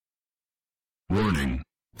Warning: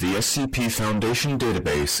 the SCP Foundation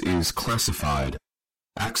database is classified.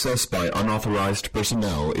 Access by unauthorized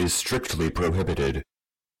personnel is strictly prohibited.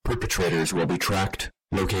 Perpetrators will be tracked,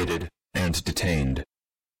 located, and detained.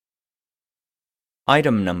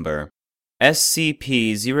 Item Number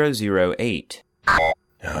SCP-008.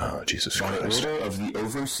 Oh, Jesus Christ. By order of the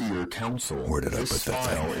Overseer Council, Where did I this put that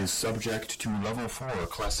file thing? is subject to Level 4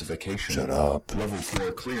 classification. Shut up. Level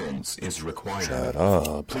 4 clearance is required. Shut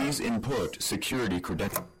up. Please input security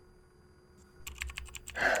credentials.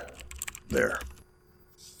 There.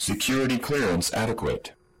 Security clearance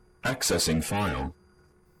adequate. Accessing file.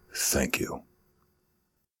 Thank you.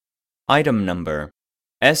 Item Number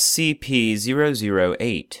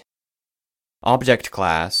SCP-008. Object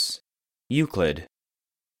Class Euclid.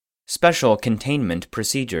 Special Containment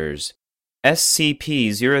Procedures.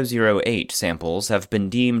 SCP-008 samples have been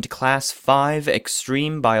deemed Class 5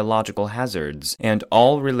 extreme biological hazards, and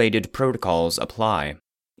all related protocols apply.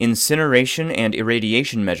 Incineration and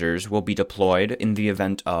irradiation measures will be deployed in the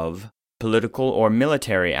event of political or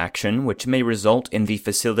military action which may result in the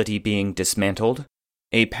facility being dismantled,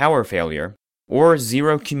 a power failure, or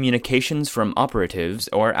zero communications from operatives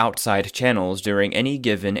or outside channels during any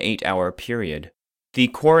given 8-hour period. The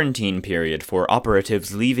quarantine period for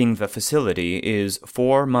operatives leaving the facility is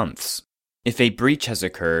 4 months. If a breach has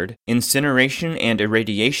occurred, incineration and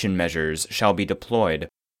irradiation measures shall be deployed.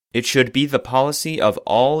 It should be the policy of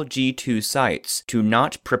all G2 sites to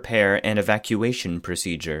not prepare an evacuation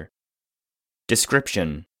procedure.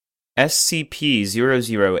 Description: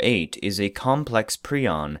 SCP-008 is a complex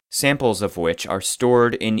prion, samples of which are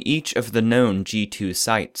stored in each of the known G2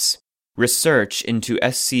 sites. Research into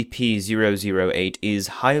SCP-008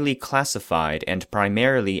 is highly classified and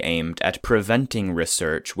primarily aimed at preventing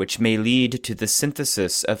research which may lead to the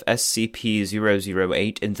synthesis of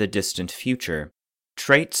SCP-008 in the distant future.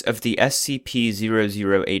 Traits of the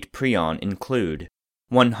SCP-008 prion include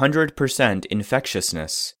 100%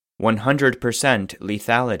 infectiousness, 100%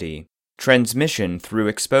 lethality, transmission through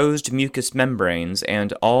exposed mucous membranes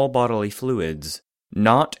and all bodily fluids,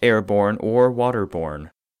 not airborne or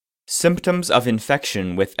waterborne. Symptoms of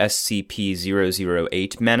infection with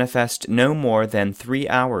SCP-008 manifest no more than 3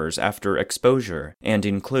 hours after exposure and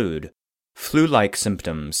include flu-like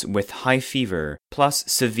symptoms with high fever plus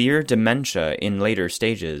severe dementia in later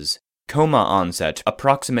stages, coma onset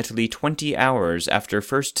approximately 20 hours after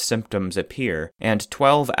first symptoms appear and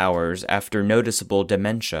 12 hours after noticeable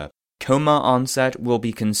dementia. Coma onset will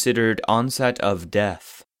be considered onset of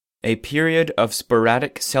death. A period of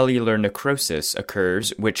sporadic cellular necrosis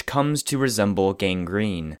occurs which comes to resemble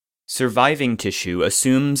gangrene. Surviving tissue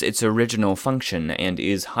assumes its original function and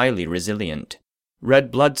is highly resilient.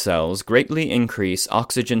 Red blood cells greatly increase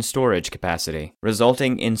oxygen storage capacity,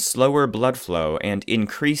 resulting in slower blood flow and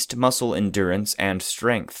increased muscle endurance and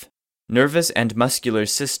strength. Nervous and muscular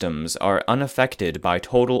systems are unaffected by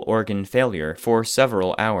total organ failure for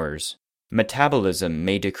several hours. Metabolism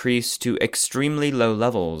may decrease to extremely low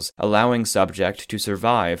levels, allowing subject to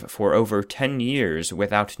survive for over 10 years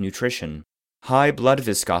without nutrition. High blood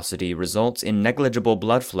viscosity results in negligible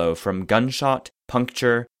blood flow from gunshot,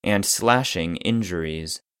 puncture, and slashing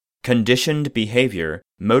injuries. Conditioned behavior,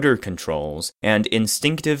 motor controls, and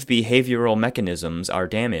instinctive behavioral mechanisms are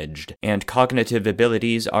damaged, and cognitive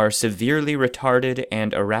abilities are severely retarded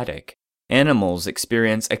and erratic. Animals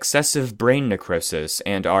experience excessive brain necrosis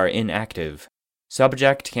and are inactive.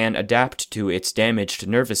 Subject can adapt to its damaged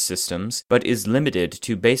nervous systems, but is limited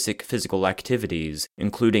to basic physical activities,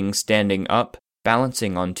 including standing up,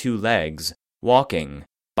 balancing on 2 legs, walking,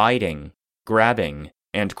 biting, grabbing,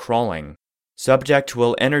 and crawling. Subject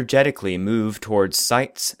will energetically move towards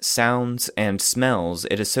sights, sounds, and smells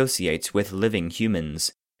it associates with living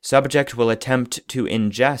humans. Subject will attempt to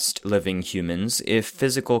ingest living humans if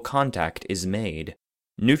physical contact is made.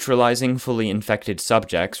 Neutralizing fully infected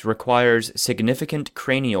subjects requires significant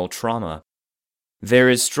cranial trauma. There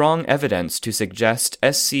is strong evidence to suggest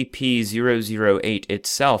SCP-008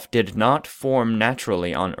 itself did not form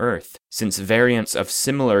naturally on Earth, since variants of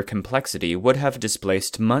similar complexity would have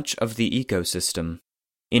displaced much of the ecosystem.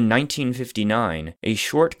 In 1959, a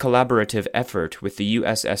short collaborative effort with the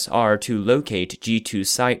USSR to locate G2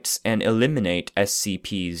 sites and eliminate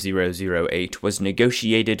SCP-008 was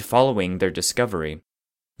negotiated following their discovery.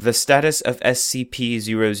 The status of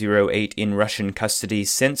SCP-008 in Russian custody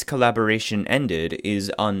since collaboration ended is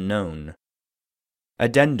unknown.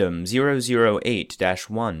 Addendum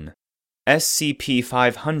 008-1.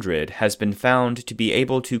 SCP-500 has been found to be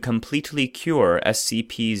able to completely cure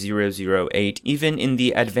SCP-008 even in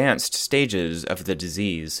the advanced stages of the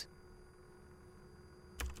disease.